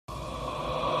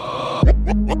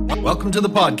Welcome to the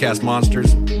podcast,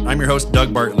 Monsters. I'm your host,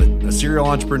 Doug Bartlett, a serial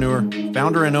entrepreneur,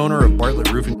 founder and owner of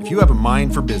Bartlett Roofing. If you have a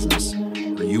mind for business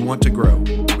or you want to grow,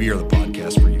 we are the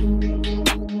podcast for you.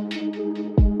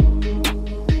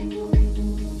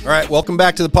 All right, welcome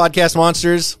back to the podcast,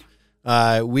 Monsters.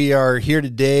 We are here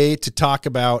today to talk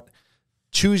about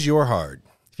Choose Your Hard.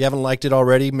 If you haven't liked it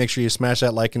already, make sure you smash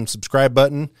that like and subscribe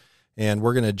button. And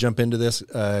we're going to jump into this.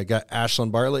 Got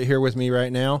Ashlyn Bartlett here with me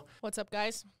right now. What's up,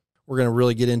 guys? We're going to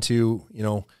really get into,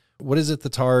 what is it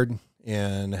that's hard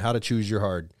and how to choose your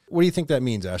hard. What do you think that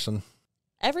means, Ashlyn?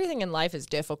 Everything in life is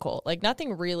difficult. Like,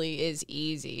 nothing really is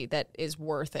easy that is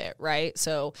worth it, right?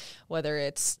 So whether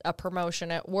it's a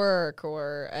promotion at work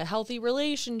or a healthy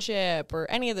relationship or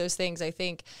any of those things, I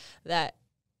think that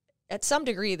at some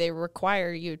degree they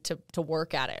require you to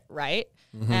work at it, right?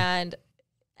 Mm-hmm. And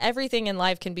everything in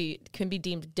life can be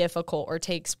deemed difficult or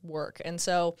takes work. And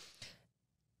so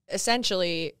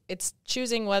essentially, it's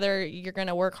choosing whether you're going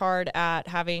to work hard at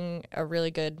having a really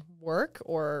good work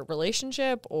or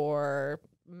relationship or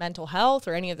mental health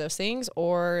or any of those things,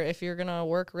 or if you're going to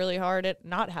work really hard at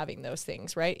not having those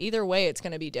things, right? Either way, it's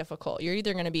going to be difficult. You're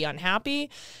either going to be unhappy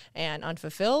and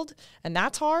unfulfilled, and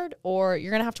that's hard, or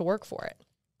you're going to have to work for it.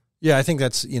 Yeah, I think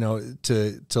that's,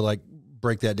 to like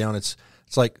break that down, it's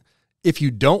like if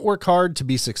you don't work hard to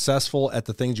be successful at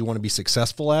the things you want to be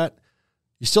successful at,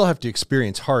 you still have to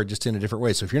experience hard, just in a different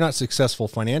way. So if you're not successful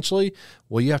financially,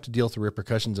 well, you have to deal with the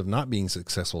repercussions of not being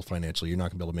successful financially. You're not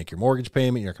going to be able to make your mortgage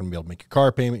payment. You're not going to be able to make your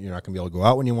car payment. You're not going to be able to go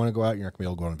out when you want to go out. You're not going to be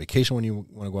able to go on vacation when you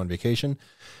want to go on vacation.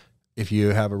 If you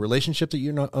have a relationship that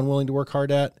you're not unwilling to work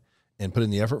hard at and put in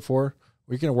the effort for, well,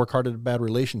 you're going to work hard at a bad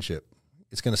relationship.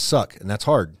 It's going to suck, and that's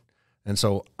hard. And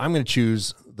so I'm going to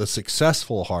choose the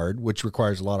successful hard, which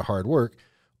requires a lot of hard work,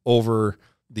 over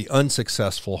the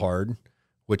unsuccessful hard,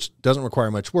 which doesn't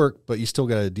require much work, but you still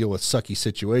got to deal with sucky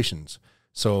situations.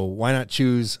 So why not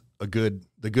choose the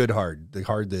good hard, the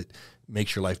hard that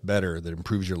makes your life better, that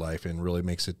improves your life and really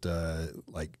makes it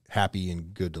like happy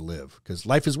and good to live? Because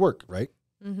life is work, right?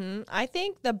 Mm-hmm. I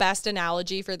think the best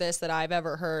analogy for this that I've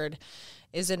ever heard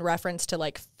is in reference to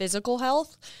like physical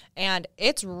health. And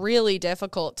it's really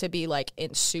difficult to be like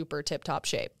in super tip-top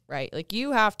shape, right? Like,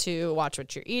 you have to watch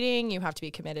what you're eating. You have to be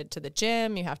committed to the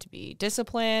gym. You have to be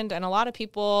disciplined. And a lot of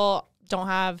people don't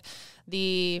have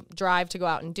the drive to go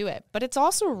out and do it. But it's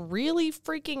also really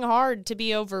freaking hard to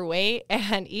be overweight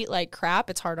and eat like crap.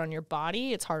 It's hard on your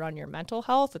body. It's hard on your mental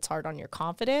health. It's hard on your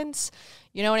confidence.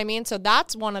 You know what I mean? So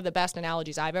that's one of the best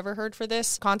analogies I've ever heard for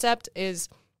this concept is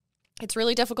it's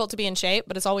really difficult to be in shape,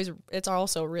 but it's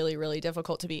also really, really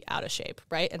difficult to be out of shape,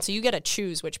 right? And so you get to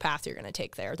choose which path you're going to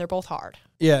take there. They're both hard.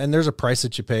 Yeah, and there's a price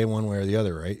that you pay one way or the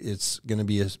other, right? It's going to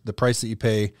be the price that you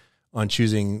pay on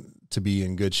choosing to be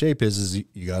in good shape is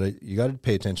you got to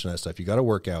pay attention to that stuff. You got to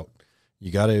work out.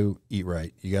 You got to eat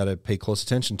right. You got to pay close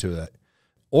attention to that.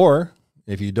 Or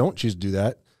if you don't choose to do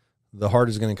that, the hard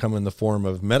is going to come in the form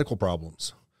of medical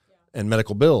problems and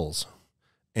medical bills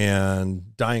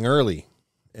and dying early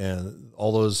and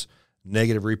all those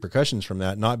negative repercussions from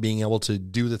that, not being able to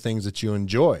do the things that you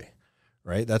enjoy,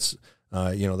 right? That's,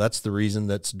 that's the reason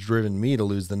that's driven me to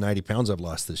lose the 90 pounds I've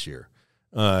lost this year,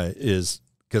 is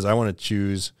because I want to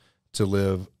choose to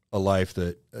live a life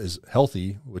that is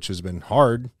healthy, which has been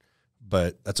hard,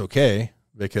 but that's okay,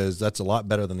 because that's a lot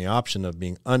better than the option of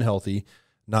being unhealthy,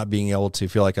 not being able to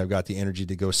feel like I've got the energy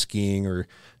to go skiing or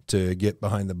to get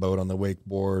behind the boat on the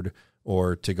wakeboard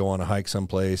or to go on a hike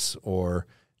someplace or,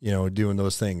 doing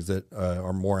those things that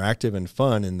are more active and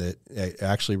fun and that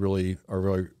actually really are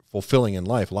really fulfilling in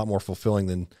life, a lot more fulfilling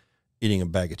than eating a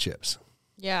bag of chips.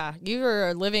 Yeah, you were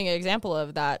a living example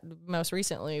of that most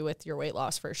recently with your weight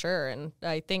loss for sure. And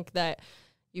I think that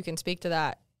you can speak to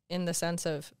that in the sense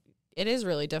of it is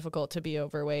really difficult to be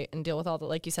overweight and deal with all the,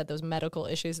 like you said, those medical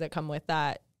issues that come with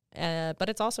that. But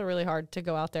it's also really hard to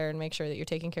go out there and make sure that you're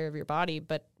taking care of your body.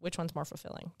 But which one's more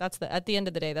fulfilling? At the end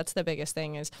of the day, that's the biggest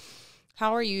thing is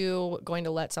how are you going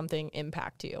to let something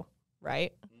impact you,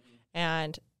 right? Mm-hmm.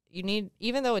 And you need,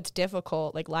 even though it's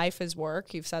difficult, like life is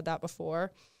work. You've said that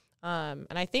before. And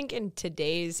I think in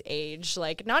today's age,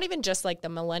 like not even just like the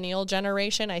millennial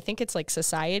generation, I think it's like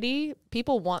society,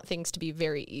 people want things to be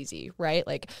very easy, right?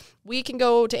 Like we can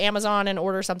go to Amazon and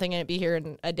order something and it be here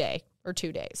in a day or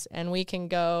 2 days. And we can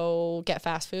go get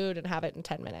fast food and have it in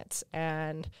 10 minutes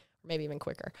and maybe even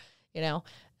quicker,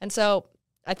 And so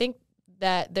I think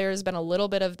that there's been a little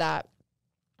bit of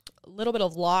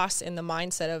loss in the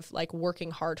mindset of like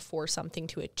working hard for something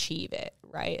to achieve it,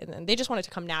 right? And they just want it to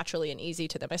come naturally and easy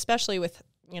to them, especially with,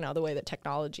 the way that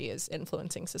technology is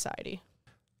influencing society.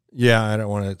 Yeah, I don't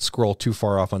want to scroll too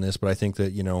far off on this, but I think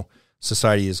that,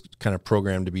 society is kind of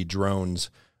programmed to be drones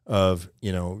of,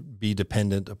 be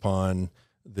dependent upon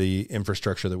the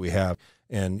infrastructure that we have.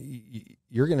 And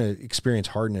you're going to experience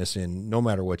hardness in no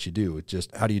matter what you do. It's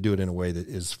just, how do you do it in a way that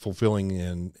is fulfilling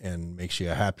and makes you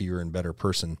a happier and better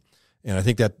person? And I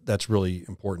think that's really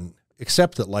important.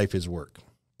 Accept that life is work.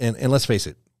 And let's face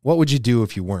it, what would you do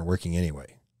if you weren't working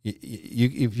anyway?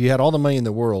 If you had all the money in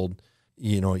the world,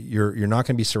 you're not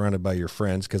going to be surrounded by your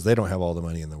friends because they don't have all the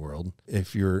money in the world.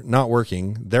 If you're not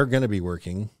working, they're going to be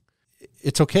working.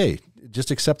 It's okay.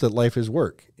 Just accept that life is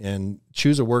work and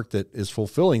choose a work that is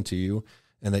fulfilling to you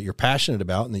and that you're passionate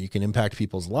about and that you can impact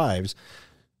people's lives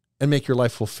and make your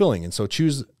life fulfilling. And so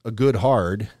choose a good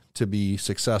hard to be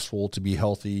successful, to be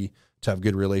healthy, to have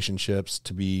good relationships,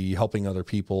 to be helping other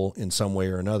people in some way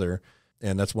or another.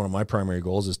 And that's one of my primary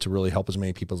goals, is to really help as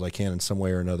many people as I can in some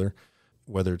way or another,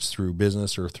 whether it's through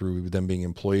business or through them being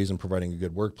employees and providing a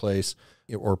good workplace,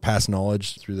 or pass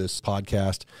knowledge through this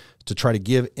podcast, to try to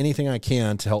give anything I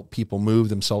can to help people move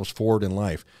themselves forward in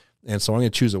life. And so I'm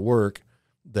going to choose a work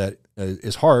that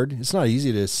is hard. It's not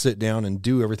easy to sit down and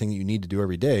do everything that you need to do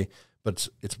every day, but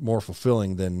it's more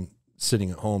fulfilling than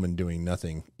sitting at home and doing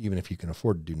nothing, even if you can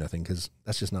afford to do nothing, because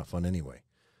that's just not fun anyway.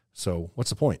 So what's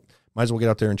the point? Might as well get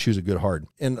out there and choose a good hard.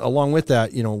 And along with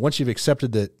that, once you've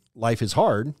accepted that life is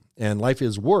hard and life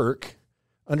is work,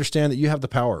 understand that you have the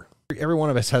power. Every one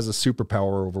of us has a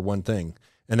superpower over one thing,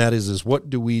 and that is what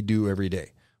do we do every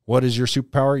day? What is your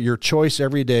superpower? Your choice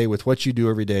every day with what you do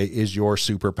every day is your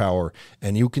superpower,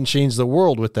 and you can change the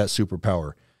world with that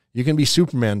superpower. You can be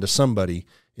Superman to somebody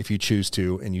if you choose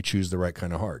to, and you choose the right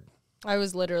kind of hard. I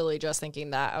was literally just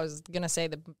thinking that. I was going to say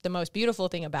the most beautiful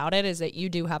thing about it is that you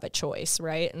do have a choice,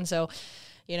 right? And so,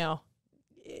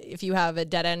 if you have a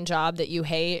dead-end job that you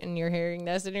hate and you're hearing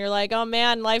this and you're like, oh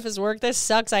man, life is work, this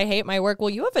sucks, I hate my work. Well,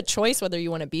 you have a choice whether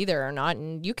you want to be there or not,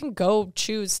 and you can go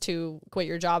choose to quit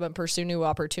your job and pursue new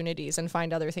opportunities and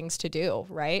find other things to do,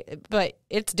 right? But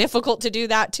it's difficult to do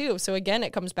that too. So again,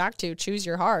 it comes back to choose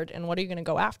your heart and what are you going to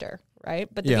go after, right?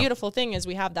 But the beautiful thing is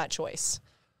we have that choice.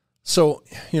 So,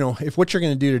 if what you're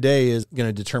going to do today is going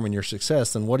to determine your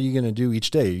success, then what are you going to do each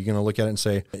day? You're going to look at it and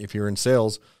say, if you're in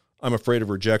sales, I'm afraid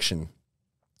of rejection.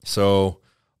 So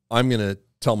I'm going to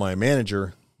tell my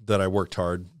manager that I worked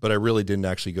hard, but I really didn't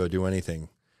actually go do anything,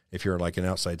 if you're like an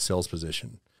outside sales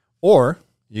position. Or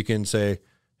you can say,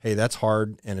 hey, that's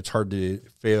hard and it's hard to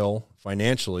fail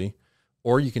financially.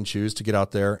 Or you can choose to get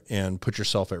out there and put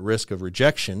yourself at risk of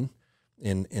rejection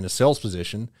in a sales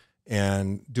position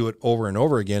and do it over and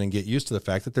over again and get used to the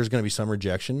fact that there's going to be some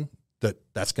rejection,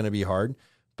 that's going to be hard,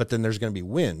 but then there's going to be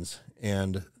wins.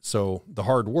 And so the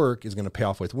hard work is going to pay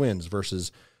off with wins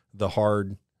versus the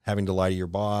hard having to lie to your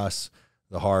boss,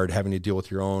 the hard having to deal with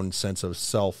your own sense of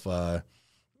self,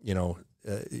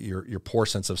 your poor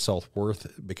sense of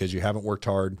self-worth because you haven't worked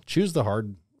hard. Choose the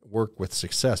hard work with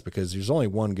success, because there's only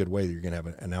one good way that you're going to have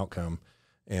an outcome,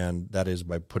 and that is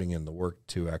by putting in the work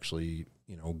to actually,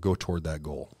 go toward that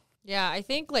goal. Yeah, I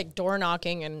think like door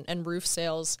knocking and roof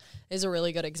sales is a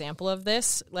really good example of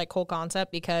this whole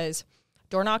concept, because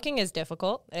door knocking is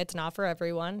difficult. It's not for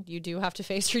everyone. You do have to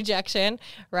face rejection,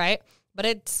 right? But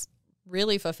it's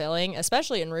really fulfilling,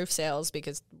 especially in roof sales,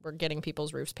 because we're getting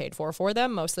people's roofs paid for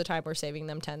them. Most of the time we're saving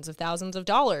them tens of thousands of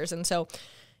dollars. And so,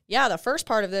 yeah, the first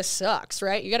part of this sucks,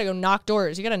 right? You got to go knock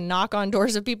doors. You got to knock on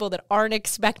doors of people that aren't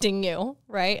expecting you,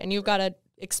 right? And you've got to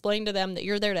explain to them that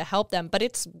you're there to help them. But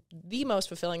it's the most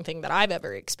fulfilling thing that I've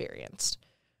ever experienced,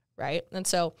 right? And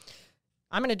so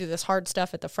I'm going to do this hard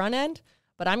stuff at the front end,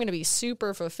 but I'm going to be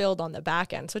super fulfilled on the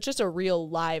back end. So it's just a real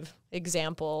live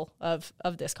example of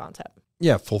this concept.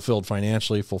 Yeah, fulfilled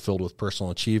financially, fulfilled with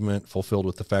personal achievement, fulfilled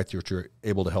with the fact that you're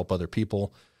able to help other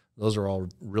people. Those are all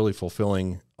really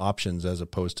fulfilling options, as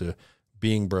opposed to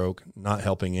being broke, not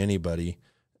helping anybody,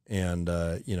 and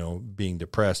being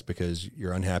depressed because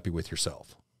you're unhappy with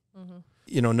yourself.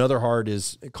 Mm-hmm. Another hard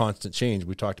is constant change.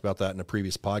 We talked about that in a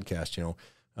previous podcast.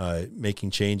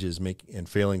 Making changes, and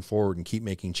failing forward, and keep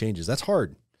making changes. That's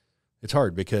hard. It's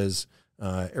hard because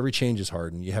every change is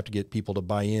hard, and you have to get people to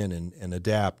buy in and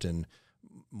adapt and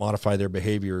modify their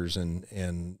behaviors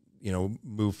and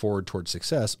move forward towards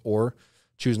success, or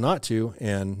choose not to,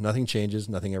 and nothing changes,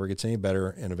 nothing ever gets any better,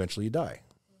 and eventually you die.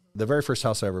 The very first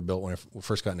house I ever built, when I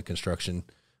first got into construction,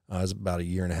 I was about a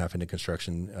year and a half into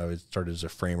construction. I started as a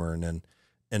framer and then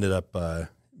ended up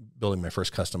building my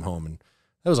first custom home, and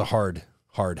that was a hard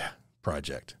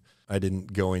project. I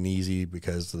didn't go in easy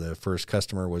because the first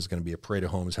customer was going to be a Pareto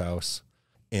Homes house,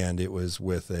 and it was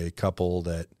with a couple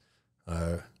that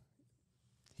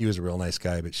he was a real nice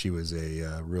guy, but she was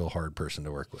a real hard person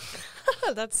to work with.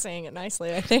 That's saying it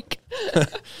nicely, I think.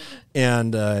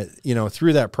 And,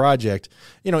 through that project,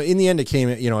 in the end it came,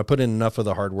 I put in enough of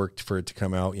the hard work for it to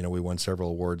come out. We won several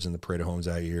awards in the Parade of Homes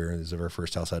that year. This is our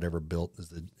first house I'd ever built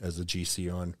as the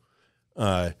GC on.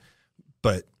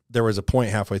 But there was a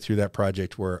point halfway through that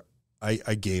project where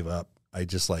I gave up. I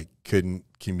just couldn't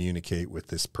communicate with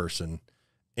this person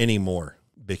anymore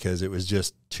because it was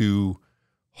just too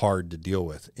hard to deal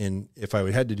with. And if I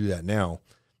had to do that now,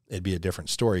 it'd be a different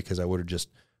story because I would have just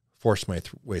forced my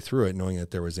way through it knowing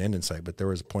that there was end in sight. But there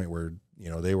was a point where,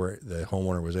 the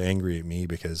homeowner was angry at me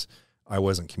because I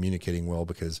wasn't communicating well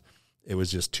because it was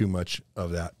just too much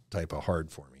of that type of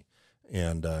hard for me.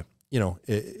 And,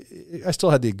 I still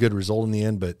had the good result in the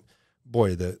end, but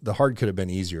boy, the hard could have been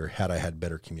easier had I had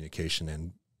better communication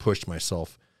and pushed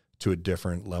myself to a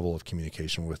different level of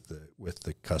communication with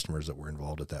the customers that were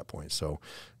involved at that point. So,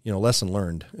 lesson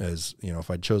learned as,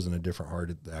 if I'd chosen a different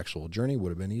hard, the actual journey would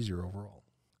have been easier overall.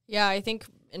 Yeah, I think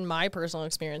in my personal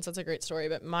experience, that's a great story,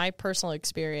 but my personal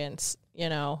experience,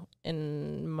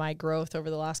 in my growth over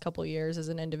the last couple of years as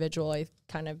an individual, I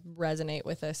kind of resonate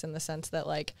with this in the sense that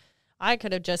I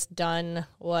could have just done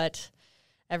what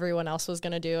everyone else was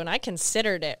going to do. And I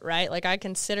considered it, right? I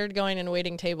considered going and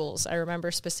waiting tables. I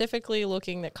remember specifically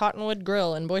looking that Cottonwood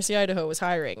Grill in Boise, Idaho was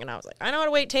hiring. And I was like, I know how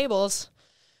to wait tables.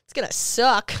 It's going to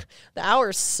suck. The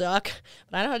hours suck,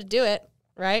 but I know how to do it,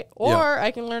 right? Or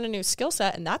I can learn a new skill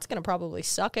set, and that's going to probably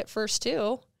suck at first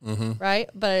too, right?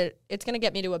 But it's going to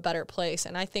get me to a better place.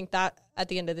 And I think that at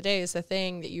the end of the day is the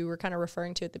thing that you were kind of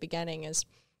referring to at the beginning is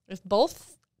if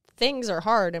both things are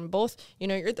hard and both,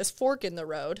 you're at this fork in the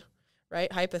road,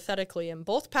 right, hypothetically, and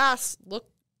both paths look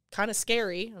kind of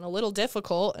scary and a little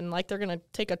difficult and they're going to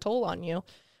take a toll on you,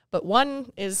 but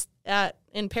one is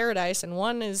in paradise and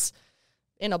one is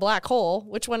in a black hole.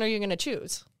 Which one are you going to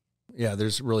choose? Yeah,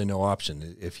 there's really no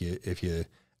option if you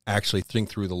actually think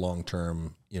through the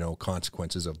long-term,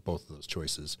 consequences of both of those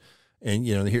choices. And,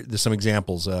 here there's some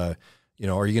examples. Are you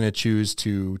going to choose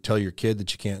to tell your kid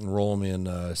that you can't enroll them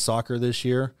in soccer this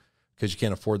year because you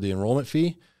can't afford the enrollment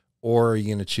fee? Or are you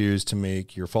going to choose to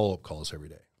make your follow-up calls every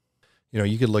day?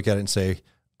 You could look at it and say,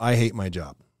 I hate my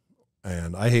job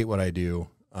and I hate what I do.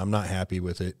 I'm not happy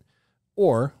with it.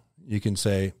 Or you can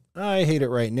say, I hate it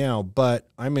right now, but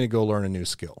I'm going to go learn a new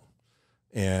skill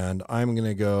and I'm going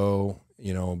to go,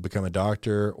 become a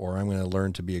doctor, or I'm going to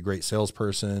learn to be a great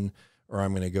salesperson, or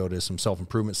I'm going to go to some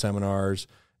self-improvement seminars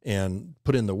and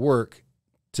put in the work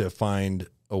to find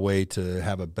a way to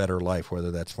have a better life,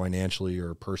 whether that's financially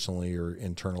or personally or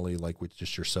internally, like with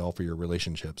just yourself or your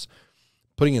relationships.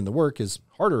 Putting in the work is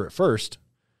harder at first,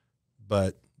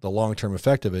 but the long-term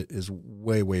effect of it is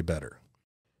way, way better.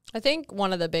 I think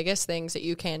one of the biggest things that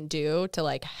you can do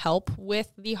to help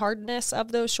with the hardness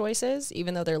of those choices,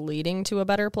 even though they're leading to a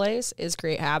better place, is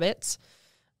create habits,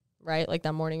 right? Like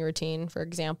that morning routine, for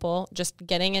example, just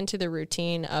getting into the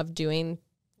routine of doing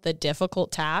the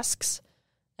difficult tasks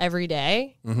every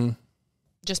day,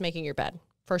 just making your bed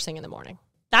first thing in the morning.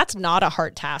 That's not a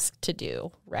hard task to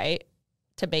do, right?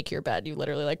 To make your bed. You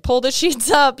literally pull the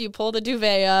sheets up, you pull the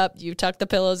duvet up, you tuck the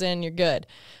pillows in, you're good.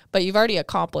 But you've already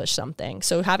accomplished something.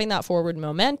 So having that forward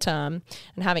momentum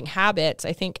and having habits,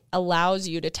 I think, allows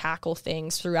you to tackle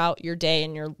things throughout your day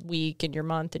and your week and your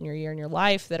month and your year and your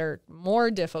life that are more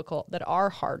difficult, that are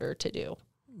harder to do.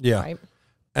 Yeah. Right?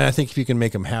 And I think if you can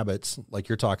make them habits like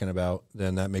you're talking about,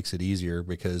 then that makes it easier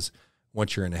because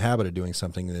once you're in a habit of doing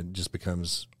something, then it just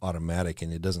becomes automatic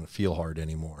and it doesn't feel hard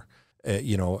anymore.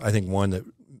 I think one that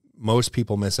most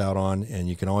people miss out on, and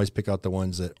you can always pick out the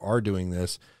ones that are doing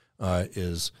this,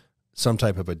 is some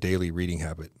type of a daily reading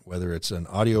habit, whether it's an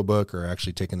audiobook or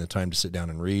actually taking the time to sit down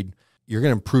and read. You're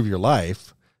going to improve your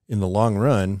life in the long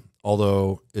run,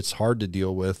 although it's hard to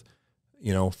deal with,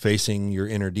 facing your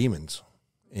inner demons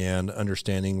and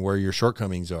understanding where your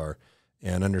shortcomings are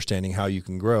and understanding how you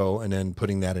can grow and then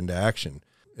putting that into action.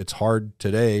 It's hard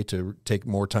today to take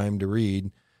more time to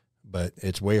read, but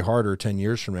it's way harder 10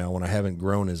 years from now when I haven't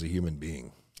grown as a human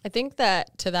being. I think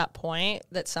that to that point,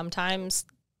 that sometimes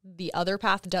the other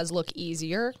path does look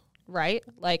easier, right?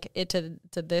 To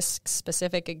this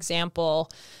specific example,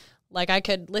 I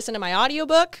could listen to my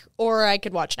audiobook or I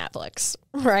could watch Netflix,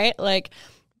 right?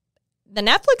 The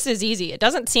Netflix is easy. It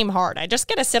doesn't seem hard. I just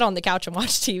got to sit on the couch and watch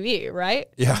TV, right?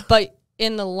 Yeah. But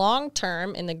in the long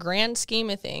term, in the grand scheme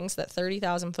of things, that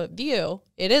 30,000 foot view,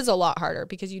 it is a lot harder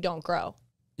because you don't grow.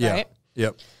 Yeah. Right?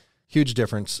 Yep. Huge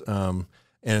difference.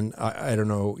 And I don't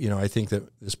know, I think that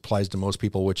this applies to most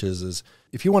people, which is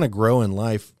if you want to grow in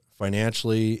life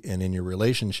financially and in your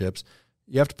relationships,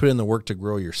 you have to put in the work to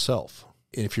grow yourself.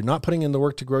 And if you're not putting in the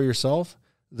work to grow yourself,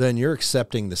 then you're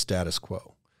accepting the status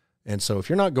quo. And so if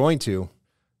you're not going to,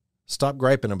 stop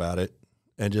griping about it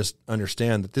and just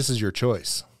understand that this is your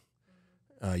choice.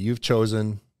 You've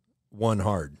chosen one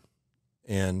hard,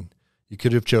 and you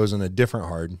could have chosen a different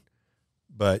hard,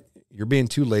 but you're being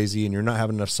too lazy and you're not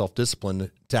having enough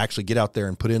self-discipline to actually get out there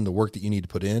and put in the work that you need to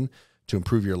put in to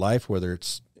improve your life, whether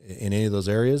it's in any of those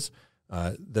areas,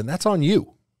 then that's on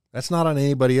you. That's not on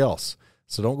anybody else.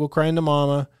 So don't go crying to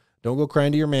mama. Don't go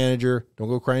crying to your manager. Don't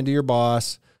go crying to your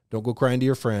boss. Don't go crying to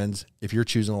your friends if you're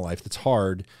choosing a life that's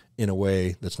hard in a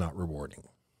way that's not rewarding.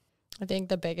 I think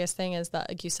the biggest thing is that,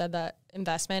 like you said, that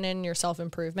investment in your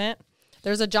self-improvement.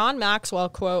 There's a John Maxwell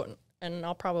quote, and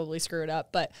I'll probably screw it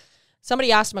up, but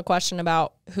somebody asked him a question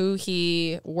about who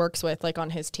he works with, like on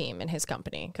his team in his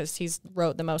company, because he's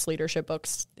wrote the most leadership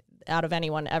books out of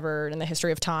anyone ever in the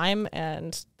history of time,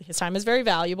 and his time is very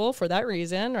valuable for that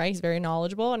reason, right? He's very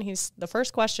knowledgeable, and the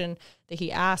first question that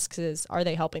he asks is, are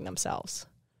they helping themselves?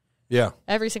 Yeah.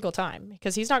 Every single time,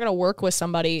 because he's not going to work with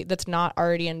somebody that's not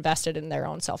already invested in their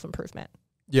own self-improvement.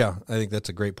 Yeah, I think that's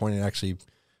a great point, and actually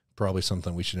probably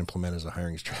something we should implement as a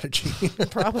hiring strategy.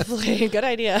 Probably. Good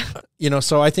idea.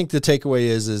 So I think the takeaway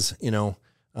is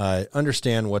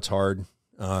understand what's hard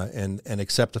and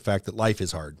accept the fact that life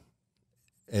is hard.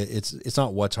 It's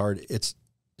not what's hard. It's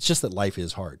just that life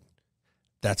is hard.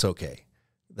 That's okay.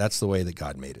 That's the way that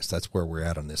God made us. That's where we're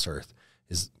at on this earth.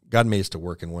 Is God made us to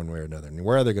work in one way or another. And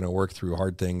we're either going to work through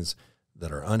hard things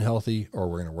that are unhealthy, or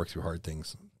we're going to work through hard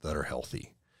things that are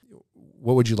healthy.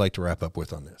 What would you like to wrap up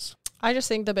with on this? I just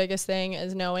think the biggest thing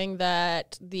is knowing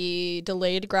that the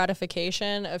delayed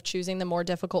gratification of choosing the more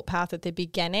difficult path at the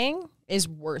beginning is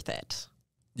worth it.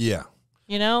 Yeah.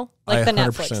 Like the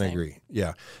Netflix thing. 100% agree.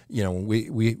 Yeah.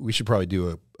 We should probably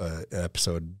do an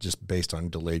episode just based on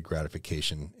delayed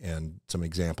gratification and some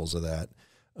examples of that.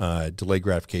 Delayed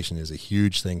gratification is a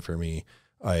huge thing for me.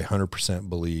 I 100%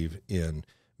 believe in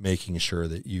making sure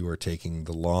that you are taking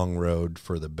the long road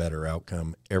for the better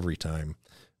outcome every time.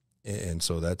 And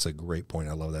so that's a great point.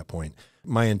 I love that point.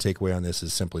 My end takeaway on this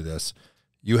is simply this.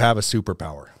 You have a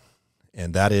superpower,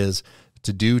 and that is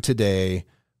to do today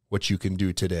what you can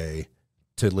do today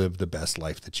to live the best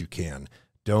life that you can.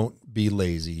 Don't be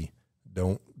lazy.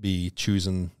 Don't be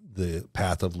choosing the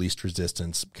path of least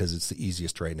resistance because it's the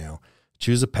easiest right now.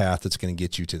 Choose a path that's going to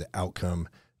get you to the outcome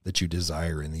that you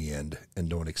desire in the end, and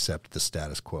don't accept the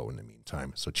status quo in the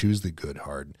meantime. So choose the good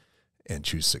hard and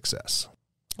choose success.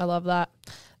 I love that.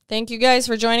 Thank you guys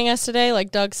for joining us today.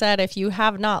 Like Doug said, if you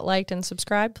have not liked and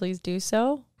subscribed, please do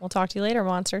so. We'll talk to you later,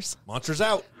 monsters. Monsters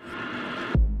out.